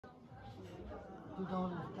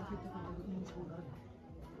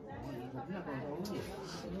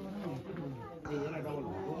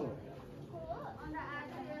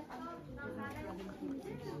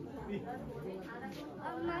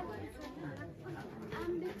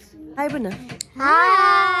Hi bana.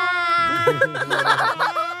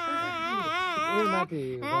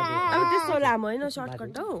 अब त्यस्तो लामो हैन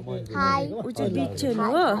सर्टकट हो हाई उचे बिचन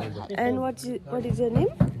हो and what is your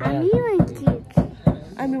name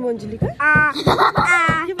आमी मन्जुलिका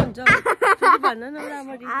के भन्छ फेरि भन्न न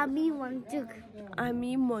राम्ररी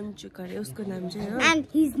आमी मन्जुक अरे उसको नाम चाहिँ हो and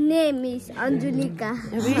his name is Anjulika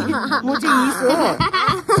म चाहिँ हिस हो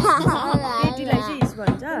केटीलाई चाहिँ हिस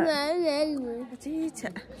भन्छ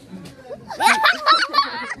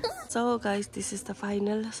So guys, this is the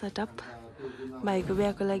final setup. भाइको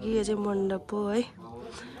बिहाको लागि यो चाहिँ मण्डप हो है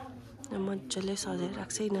मजाले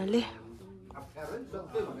सजाइराख्छ यिनीहरूले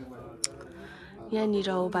यहाँनिर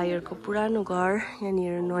हो भाइहरूको पुरानो घर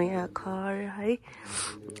यहाँनिर नयाँ घर है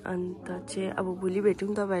अन्त चाहिँ अब भोलि भेटौँ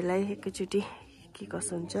तपाईँहरूलाई एकैचोटि के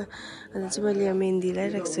कसो हुन्छ अन्त चाहिँ मैले यहाँ मेहन्दी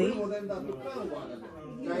लगाइरहेको छु है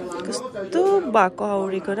कस्तो भएको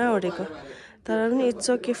औरेको न औरेको तर पनि इट्स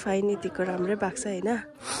ओके फाइन यतिको राम्रै भएको छ होइन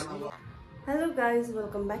hello guys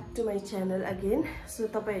welcome back to my channel again so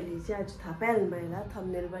तपाईँहरूले चाहिँ आज थाहा पाइहाल्नु भयो होला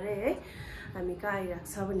थम्बनेलबाटै है हामी कहाँ आइरहेको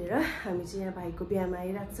छ भनेर हामी चाहिँ यहाँ भाइको बिहामा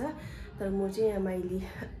आइरहेको छ तर म चाहिँ यहाँ माइली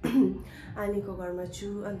आनीको घरमा छु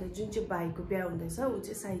अन्त जुन चाहिँ भाइको बिहा हुँदैछ ऊ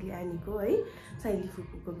चाहिँ साइली आनीको है साइली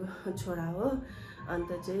फुपूको छोरा हो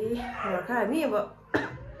अन्त चाहिँ भर्खर हामी अब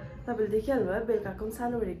तपाईँले देखिहाल्नु भयो बेलुकाको पनि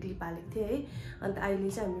सानोबडे क्लिप हालेको थिएँ है अन्त अहिले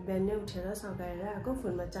चाहिँ हामी बिहानै उठेर सघाएर आएको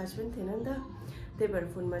फोनमा चार्ज पनि थिएन नि त त्यही भएर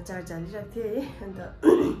फोनमा चार्ज हालिरहेको थिएँ है अन्त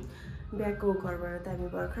बिहाको घरबाट त हामी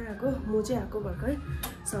भर्खर आएको म चाहिँ आएको भर्खर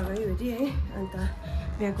सघाइवरी है अन्त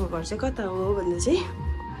बिहाको घर चाहिँ कता हो भन्दा चाहिँ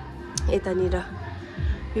यतानिर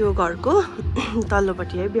यो घरको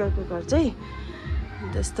तल्लोपट्टि है बिहाको घर चाहिँ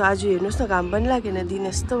त्यस्तो आज हेर्नुहोस् न घाम पनि लागेन दिन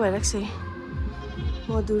यस्तो भइरहेको छ है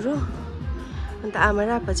मधुरो अन्त आमा र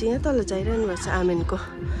आप्पा चाहिँ यहाँ तल जाइरहनु भएको छ आमेनको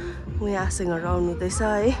म यहाँ आसँगहरू आउनु हुँदैछ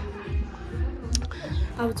है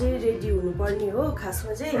अब चाहिँ रेडी हुनुपर्ने हो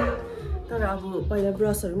खासमा चाहिँ तर अब पहिला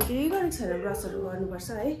ब्रसहरू पनि केही गरेको छैन ब्रसहरू गर्नुपर्छ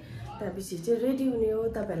है त्यसपछि चाहिँ रेडी हुने हो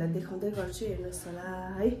तपाईँहरूलाई देखाउँदै गर्छु हेर्नुहोस् होला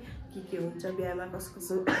है के हुन्छ बिहामा कसो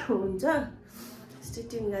कसो हुन्छ stay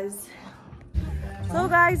tune guys so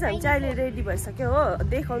guys हामी चाहिँ अहिले रेडी भइसक्यो हो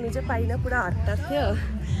देखाउनु चाहिँ पाइनँ पुरा हतार थियो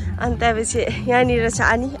अनि त्यसपछि यहाँनिर छ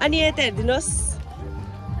अनि यता हेरिदिनुहोस्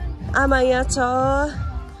आमा यहाँ छ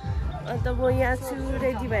अन्त म यहाँ छु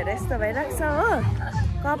रेडी भएर यस्तो भइरहेको छ हो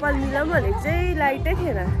कपाल मिलाउँ भनेको चाहिँ लाइटै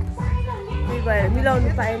थिएन त्यही भएर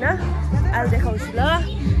मिलाउनु पाएन अहिले देखाउँछु ल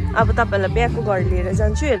अब तपाईँलाई बिहाको घर लिएर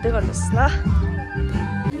जान्छु हेर्दै गर्नुहोस् ल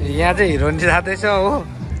यहाँ चाहिँ हिरोइन जाँदैछ हो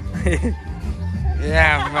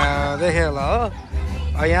यहाँ देखेँ होला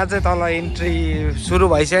हो यहाँ चाहिँ तल इन्ट्री सुरु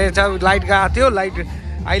भइसकेको छ लाइट गएको थियो लाइट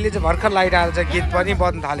अहिले चाहिँ भर्खर लाइट आएर चाहिँ गीत पनि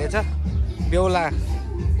बज्न थालेछ बेहुला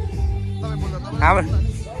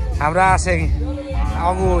हाम्रो आशा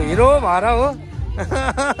अब हिरो भएर हो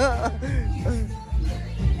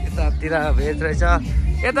यतातिर भेज रहेछ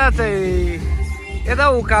यता चाहिँ यता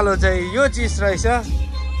उकालो चाहिँ यो चिज रहेछ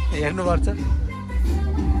हेर्नुपर्छ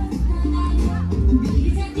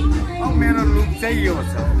मेरो लुक चाहिँ यो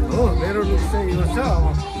छ हो मेरो लुक चाहिँ यो छ अब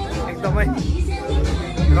एकदमै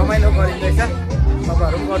रमाइलो गरिँदैछ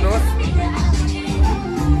तपाईँहरू पनि गर्नुहोस्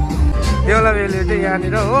बेहुला बेहुली चाहिँ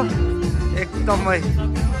यहाँनिर हो एकदमै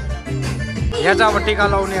यहाँ चाहिँ अब टिका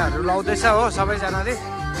लाउनेहरू लाउँदैछ हो सबैजनाले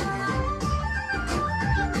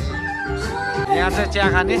यहाँ चाहिँ चिया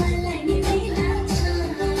खाने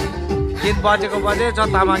गीत बजेको बजे छ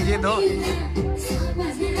तामाङ गीत हो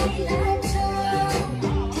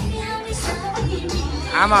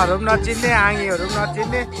आमाहरू पनि नचिन्ने आङीहरू पनि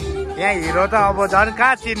नचिन्ने यहाँ हिरो त अब झन्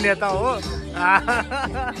कहाँ चिन्ने त हो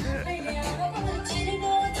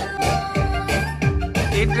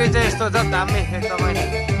इन्ट्री चाहिँ यस्तो छ दामी एकदमै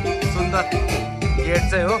सुन्दर गेट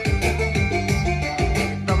चाहिँ हो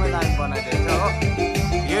एकदमै दामी बनाइदिएछ हो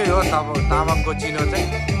यही हो तामाङको चिनो चाहिँ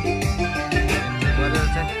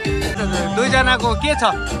दुईजनाको के छ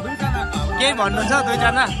केही भन्नु छ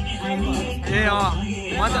दुईजना ए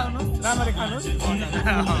मजा राम्ररी खानुहोस्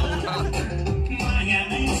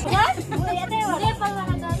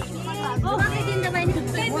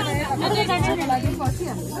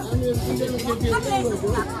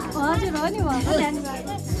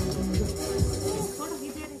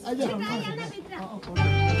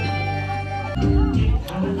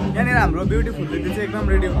यहाँनिर हाम्रो ब्युटिफुल दिदी चाहिँ एकदम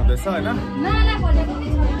रेडी हुँदैछ होइन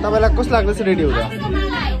तपाईँलाई कस्तो लाग्दैछ रेडी हुँदा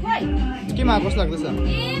केमा कस्तो लाग्दैछ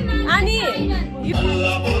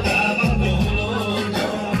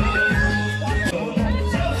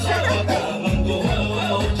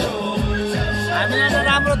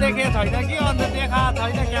देखे छैन कि अन्त देखा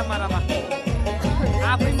छैन क्यामेरामा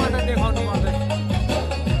आफै मात्रै देखाउनु पर्दैन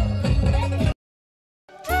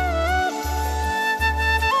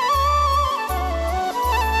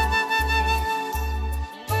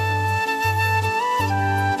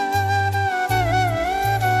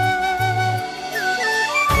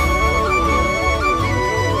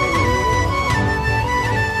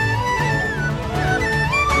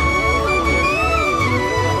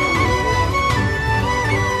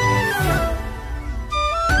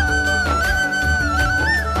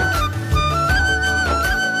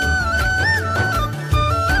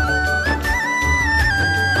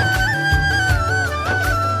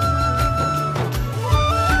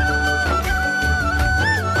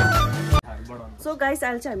सो गाइस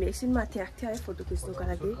अहिले चाहिँ हामी एकछिन माथि आएको थियो है फोटो खिच्नुको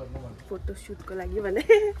लागि फोटो सुटको लागि भने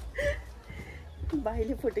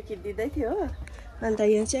भाइले फोटो खिचिदिँदै थियो हो अन्त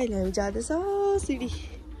यहाँ चाहिँ अहिले हामी जाँदैछ सिडी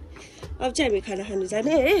अब चाहिँ हामी खाना खानु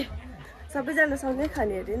जाने है सबैजना सँगै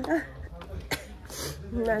खाने अरे नि त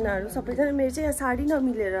नानाहरू सबैजना मेरो चाहिँ यहाँ साडी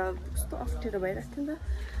नमिलेर कस्तो अप्ठ्यारो भइरहेको थियो नि त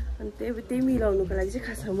अनि त्यही मिलाउनुको लागि चाहिँ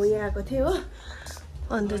खासमा म यहाँ आएको थिएँ हो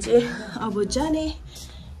अन्त चाहिँ अब जाने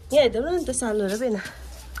यहाँ हेर्दै न अन्त सालो र बेना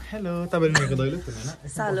हेलो तपाईहरु दैलो हैन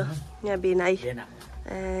सालो यहाँ बेना आई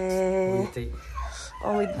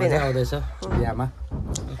अमित बेना आउँदैछ बिहामा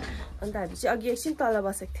अन्त हामी चाहिँ अघि एकछिन तल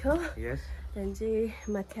बसेको थियो त्यहाँदेखि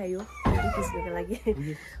चाहिँ माथि आयो फोटो खिच्नुको लागि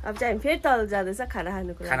अब चाहिँ हामी फेरि तल जाँदैछ खाना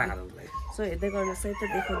खानुको लागि सो हेर्दै गर्नुहोस् है त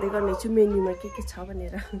देखाउँदै गर्नेछु मेन्यूमा के छ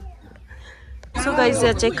भनेर सो गाइस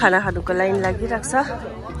यहाँ चाहिँ खाना खानुको लाइन लागिरहेको छ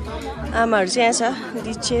आमाहरू चाहिँ यहाँ छ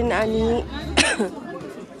दिचेन अनि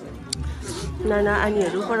नाना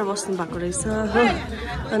आनीहरू पर बस्नु भएको रहेछ हो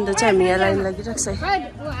अन्त चाहिँ हामी यहाँ लाइन लागिरहेको छ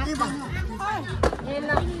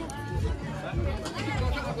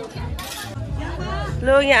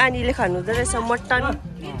लो यहाँ आनीले खानु हुँदो रहेछ मटन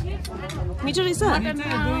मिठो रहेछ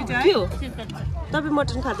के हो तपाईँ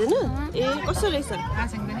मटन खाँदैन ए कस्तो रहेछ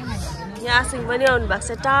यहाँ आसिङ पनि आउनु भएको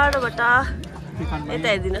छ टाढोबाट यता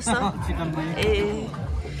हेरिदिनुहोस् न ए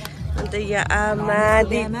अन्त यहाँ आमा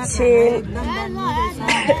दिच्छेन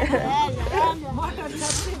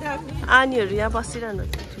आनीहरू यहाँ बसिरहनु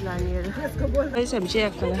ठुलो आनीहरू हामी चाहिँ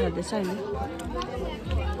यहाँ खाना खाँदैछ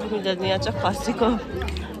अहिले यहाँ चाहिँ खसीको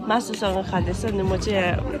मासुसँग खाँदैछ अनि म चाहिँ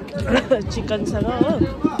यहाँ चिकनसँग हो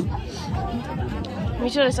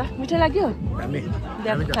मिठो रहेछ मिठो लाग्यो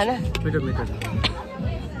बिहाको खाना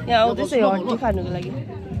यहाँ आउँदैछ यो हड्डी खानुको लागि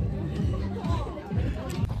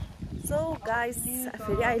सो गाइस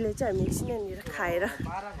फेरि अहिले चाहिँ हामी एकछिन यहाँनिर खाएर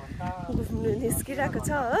घुम्नु निस्किरहेको छ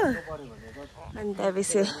हो अनि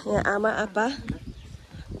त्यहाँपछि यहाँ आमा आप्पा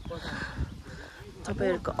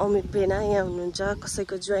तपाईँहरूको अमित बेना यहाँ हुनुहुन्छ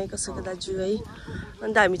कसैको ज्वाइँ कसैको दाजु है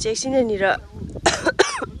अन्त हामी चाहिँ एकछिन यहाँनिर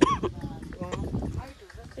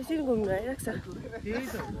एकछिन घुम्नु आइरहेको छ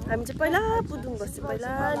हामी चाहिँ पहिला पुदुङ बस्थ्यो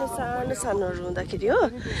पहिला नै सानो सानोहरू हुँदाखेरि हो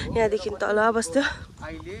यहाँदेखि तल बस्थ्यो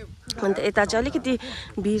अन्त यता चाहिँ अलिकति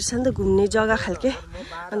भिड छ नि त घुम्ने जग्गा खालके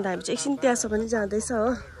अन्त हामी चाहिँ एकछिन त्यहाँसम्म पनि जाँदैछ हो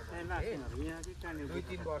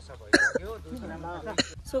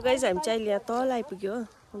सो गाइस हामी चाहिँ अहिले यहाँ तल आइपुग्यो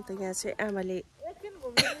अन्त यहाँ चाहिँ आमाले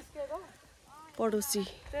पडोसी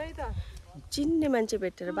चिन्ने मान्छे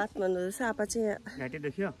भेटेर बात मार्नुहुँदैछ आपा चाहिँ यहाँ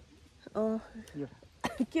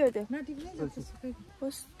के हो त्यो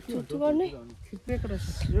गर्ने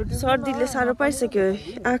सर्दीले साह्रो पाइसक्यो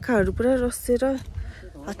आँखाहरू पुरा रसेर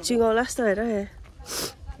हच्चिङाउला जस्तो हेर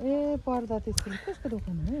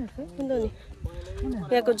नि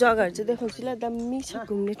यहाँको जग्गाहरू चाहिँ देखाउँछु ल दामी छ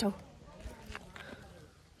घुम्ने ठाउँ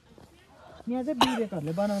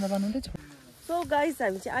सो गाइस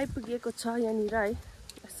हामी चाहिँ आइपुगेको छ यहाँनिर है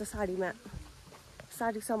यस्तो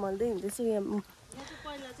साडी सम्हाल्दै हिँड्दैछ यहाँ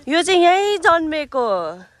यो चाहिँ यहीँ जन्मेको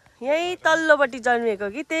यहीँ तल्लोपट्टि जन्मेको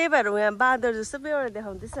कि त्यही भएर यहाँ बाँदर जस्तो पो एउटा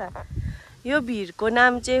देखाउँदैछ यो भिरको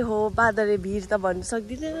नाम चाहिँ हो बाँदरे भिर त भन्नु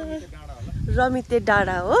सक्दिनँ रमिते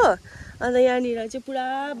डाँडा हो अन्त यहाँनिर चाहिँ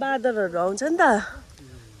पुरा बाँदरहरू आउँछ नि त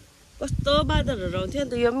कस्तो बाँदरहरू आउँथ्यो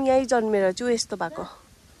अन्त यो पनि यहीँ जन्मेर चाहिँ यस्तो भएको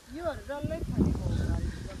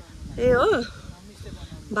ए हो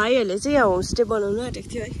भाइहरूले चाहिँ यहाँ होमस्टे बनाउनु आँटेको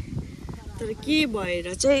थियो है तर के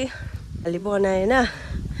भएर चाहिँ अलि बनाएन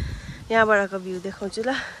यहाँबाटको भ्यू देखाउँछु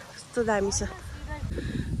ल कस्तो दामी छ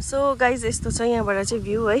सो गाइज यस्तो छ यहाँबाट चाहिँ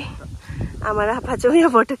भ्यू है आमा र आप्पा चाहिँ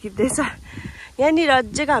यहाँ फोटो खिच्दैछ यहाँनिर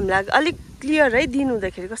अझै घाम लाग्यो अलिक क्लियर है दिन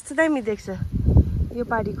हुँदाखेरि कस्तो दामी देख्छ यो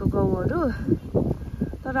पारीको गाउँहरू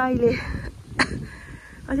तर अहिले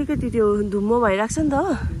अलिकति त्यो धुम्मो भइरहेको छ नि त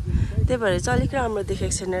हो त्यही भएर चाहिँ अलिक राम्रो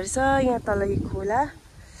देखेको छैन रहेछ यहाँ तल खोला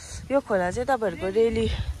यो खोला चाहिँ तपाईँहरूको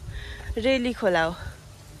रेली खोला हो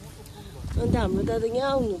अन्त हाम्रो दादा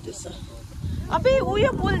यहाँ आउनु हुँदैछ अबे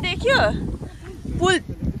उयो पुल देख्यो पुल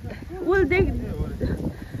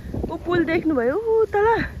पुल देख्नुभयो ऊ तल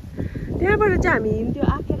त्यहाँबाट चाहिँ हामी हिँड्थ्यो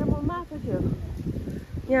आँखेर ममा आएको थियो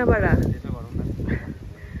यहाँबाट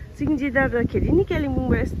सिङ्जिँदाखेरि नि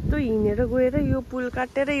कालिम्पोङबाट यस्तो हिँडेर गएर यो पुल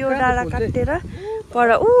काटेर यो डाँडा काटेर पर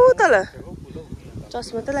ऊ तल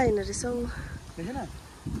चस्मा त लाइन रहेछ ऊ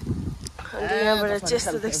अन्त यहाँबाट चाहिँ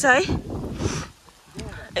यस्तो देख्छ है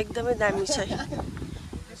एकदमै दामी छ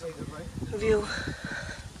भ्यू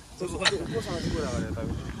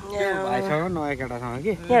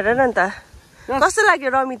हेर न त कस्तो लाग्यो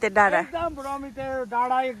रमिते डाँडा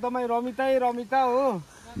एकदमै रमिता हो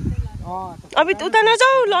अभी उता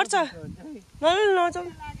नजाऊ लड्छ नजाऊ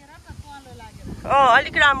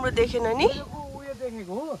अलिक राम्रो देखेन नि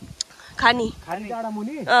खानी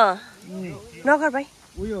नगर भाइ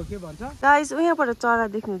गाइस उहाँबाट चरा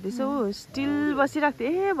देख्नुहुँदैछ ऊ स्टिल बसिरहेको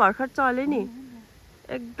थियो ए भर्खर चल्यो नि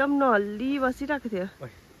एकदम नहल्ली बसिरहेको थियो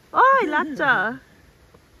ओइ लाग्छ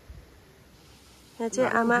यहाँ चाहिँ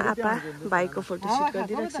आमा आपा भाइको फोटोसुट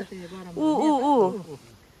गरिदिइरहेको छ ऊ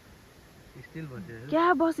क्या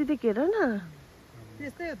बसिदियो हेर न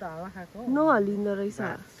नहलिँदो रहेछ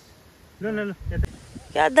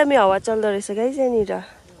क्या दामी हावा चल्दो रहेछ गाइस यहाँनिर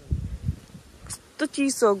कस्तो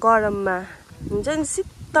चिसो गरममा हुन्छ नि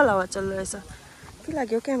शीतल हावा चल्दो रहेछ के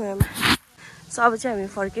लाग्यो क्यामेरामा सो अब चाहिँ हामी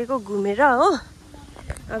फर्केको घुमेर हो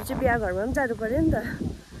अब चाहिँ बिहा घरमा पनि जानु पर्यो नि त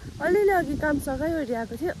अलिअलि अघि काम सघाइवरि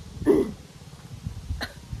आएको थियो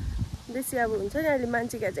बेसी अब हुन्छ नि अहिले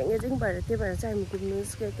मान्छे घ्याच्याङ भएर त्यही भएर चाहिँ हामी घुम्नु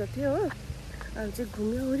निस्केको थियो हो अब चाहिँ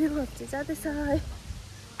घुम्यो ओऱ्यो अब चाहिँ जाँदैछ है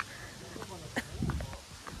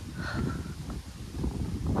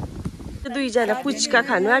दुईजना पुच्का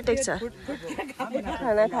खानु आँटेको छ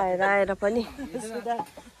खाना खाएर आएर पनि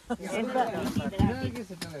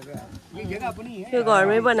यो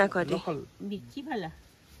घरमै बनाएको अरे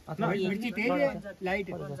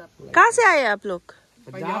कहाँ से आए आप लोग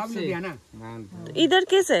इधर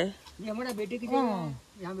कैसे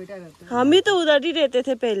हम भी तो उधर ही रहते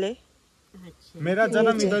थे पहले मेरा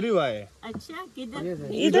जन्म इधर ही हुआ है अच्छा किधर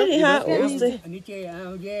इधर यहाँ उससे नीचे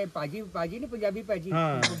ये पाजी ना पंजाबी पाजी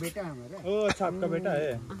वो बेटा हमारा ओ अच्छा आपका बेटा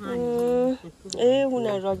है ए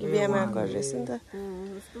उनीहरू अघि बिहामा आएको रहेछ नि त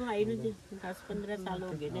उसको आइनु 10-15 साल हो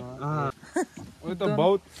गए ना वो तो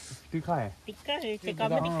बहुत तीखा है टिक्का है टिक्का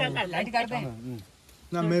में टिक्का का लाइट करते हैं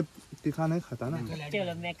ना मैं तीखा नहीं खाता ना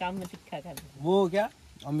चलो मैं काम में टिक्का कर वो क्या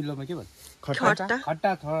अमीलो में क्या बोल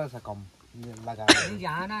खट्टा थोड़ा सा कम लगा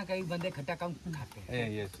यहाँ ना कई बंदे खट्टा कम खाते हैं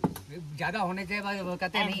ये ज्यादा होने से वो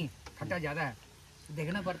कहते हैं नहीं खट्टा ज्यादा है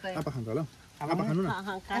देखना पड़ता है आप खानु लो आप खानु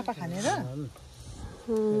ना आप खाने ना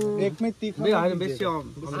एक में तीखा बेसी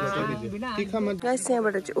तीखा मत गाइस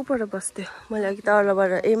यहाँबाट चाहिँ ऊपर बस्थ्यो मैले अघि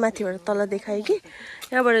तलबाट ए माथिबाट तल देखाएँ कि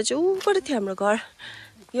यहाँबाट चाहिँ ऊपर थियो हाम्रो घर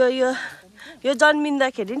यो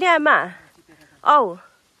जन्मिँदाखेरि नि आमा औ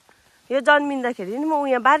यो जन्मिँदाखेरि नि म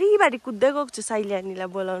यहाँ बारी कुद्दै गएको छु साइलियानीलाई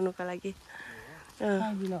बोलाउनुको लागि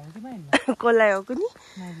कसलाई हो नि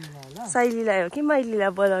साइलीलाई हो कि माइलीलाई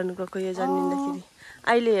बोलाउनु गएको यो जन्मिँदाखेरि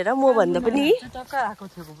अहिले हेर म भन्दा पनि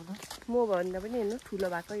हेर्नु ठुलो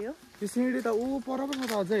भएको यो सिँढी त ऊ पर पो छ त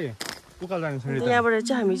अझै उकाल जाने सिँढी त यहाँबाट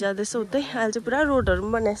चाहिँ हामी जाँदैछौँ उतै अहिले चाहिँ पुरा रोडहरू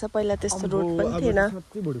पनि बनाएछ पहिला त्यस्तो रोड पनि थिएन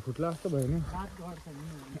भुँडी फुट्ला जस्तो भयो नि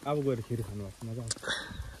अब गएर खिर खानु मजा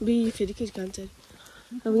आउँछ फेरि खिर खान्छ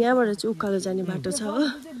अब यहाँबाट चाहिँ उकालो जाने बाटो छ हो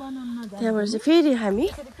त्यहाँबाट चाहिँ फेरि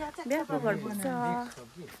हामी बिहाको घर पुग्छ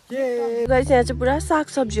गाइस यहाँ चाहिँ पुरा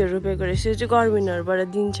सागसब्जीहरू रोपेको रहेछ यो चाहिँ गभर्मेन्टहरूबाट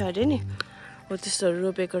दिन्छ अरे नि हो त्यस्तोहरू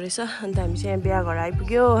रोपेको रहेछ अन्त हामी चाहिँ यहाँ बिहा घर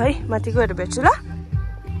आइपुग्यो है माथि गएर भेट्छु ल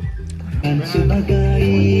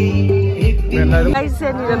गाइस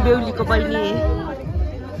यहाँनिर बेहुलीको बहिनी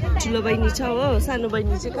ठुलो बहिनी छ हो सानो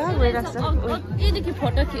बहिनी चाहिँ कहाँ गइरहेको छ यदेखि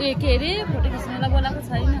फोटो के अरे फोटो खिच्नलाई बोलाएको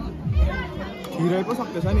छैन खिरै पो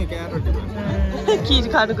सक्दैछ नि क्यारोट खिर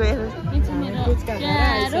खानु गएर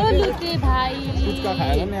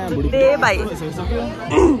भाइ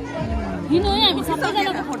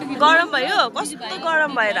गरम भयो कस्तो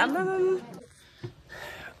गरम भएर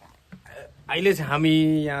अहिले चाहिँ हामी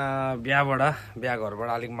यहाँ बिहा घरबाट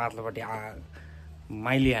अलिक माथिल्लोपट्टि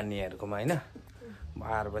माइली हान्नेहरूकोमा होइन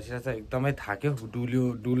आएर बसेर चाहिँ एकदमै थाक्यो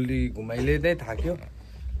डुल्ली घुमाइलिँदै थाक्यो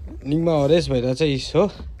निङमा हरेस भएर चाहिँ हो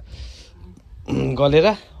गलेर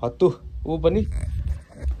हत्तु ऊ पनि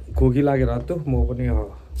खोकी लागेर हत्तु म पनि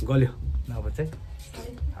गल्यो अब चाहिँ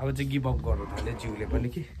गिभ अप गर्नु थाल्यो जिउले पनि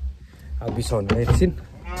कि अब बिसाउनु एकछिन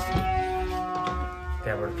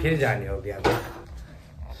त्यहाँबाट फेरि जाने हो बिहामा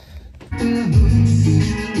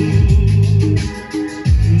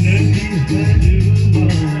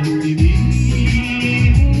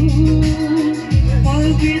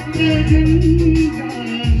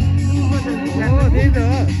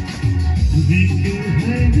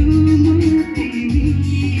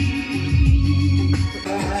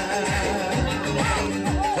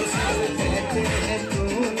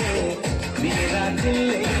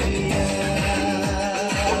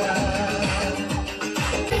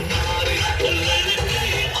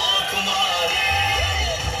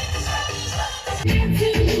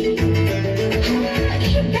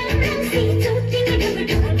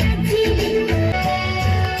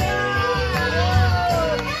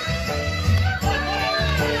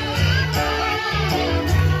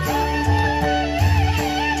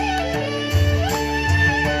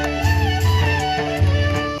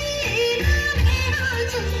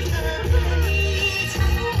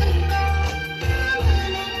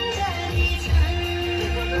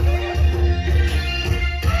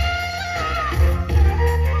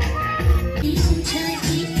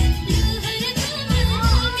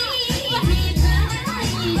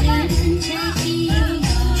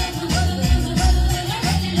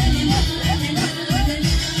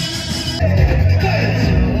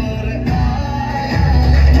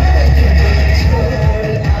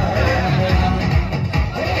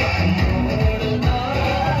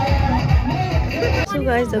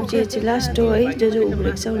गाइस अब चाहिँ लास्ट हो है जो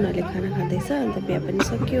उब्रेको छ उनीहरूले खाना खाँदैछ अन्त बिहा पनि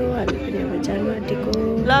सक्यो हामी पनि अब जानु आँटेको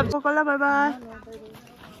ल Coca Cola by by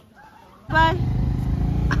by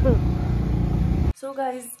so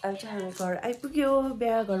guys अब चाहिँ हामी घर आइपुग्यो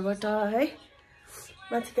बिहा घरबाट है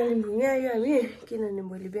माथि कालिम्पोङै आयो हामी किनभने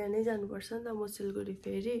भोलि बिहानै जानुपर्छ नि त म सिलगढी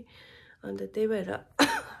फेरि अन्त त्यही भएर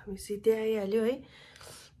हामी सिधै आइहाल्यो है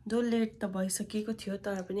जो लेट त भइसकेको थियो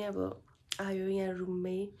तर पनि अब आयो यहाँ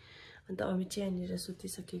रुममै अन्त अमी चाहिँ यहाँनिर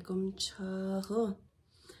सुतिसकेको पनि छ हो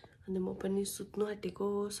अनि म पनि सुत्नु आँटेको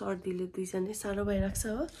सर्दीले दुईजनै साह्रो भइरहेको छ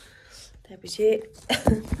हो त्यसपछि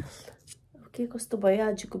के कस्तो भयो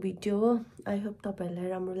आजको भिडियो हो आई होप तपाईँहरूलाई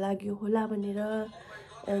राम्रो लाग्यो होला भनेर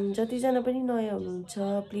एन्ड जतिजना पनि नयाँ हुनुहुन्छ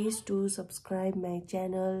please do subscribe my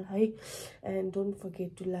channel है and don't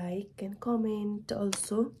forget to like and comment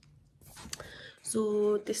also so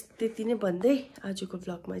त्यति नै भन्दै आजको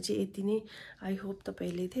भ्लगमा चाहिँ यति नै आई होप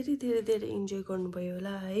तपाईँले धेरै धेरै धेरै इन्जोय गर्नुभयो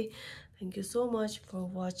होला है thank you so much for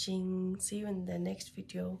watching C you in the next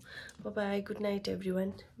video by by good night every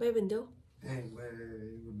one by भनिदेऊ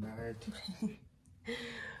गुड नाइट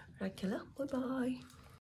राखेँ ल बाई बाई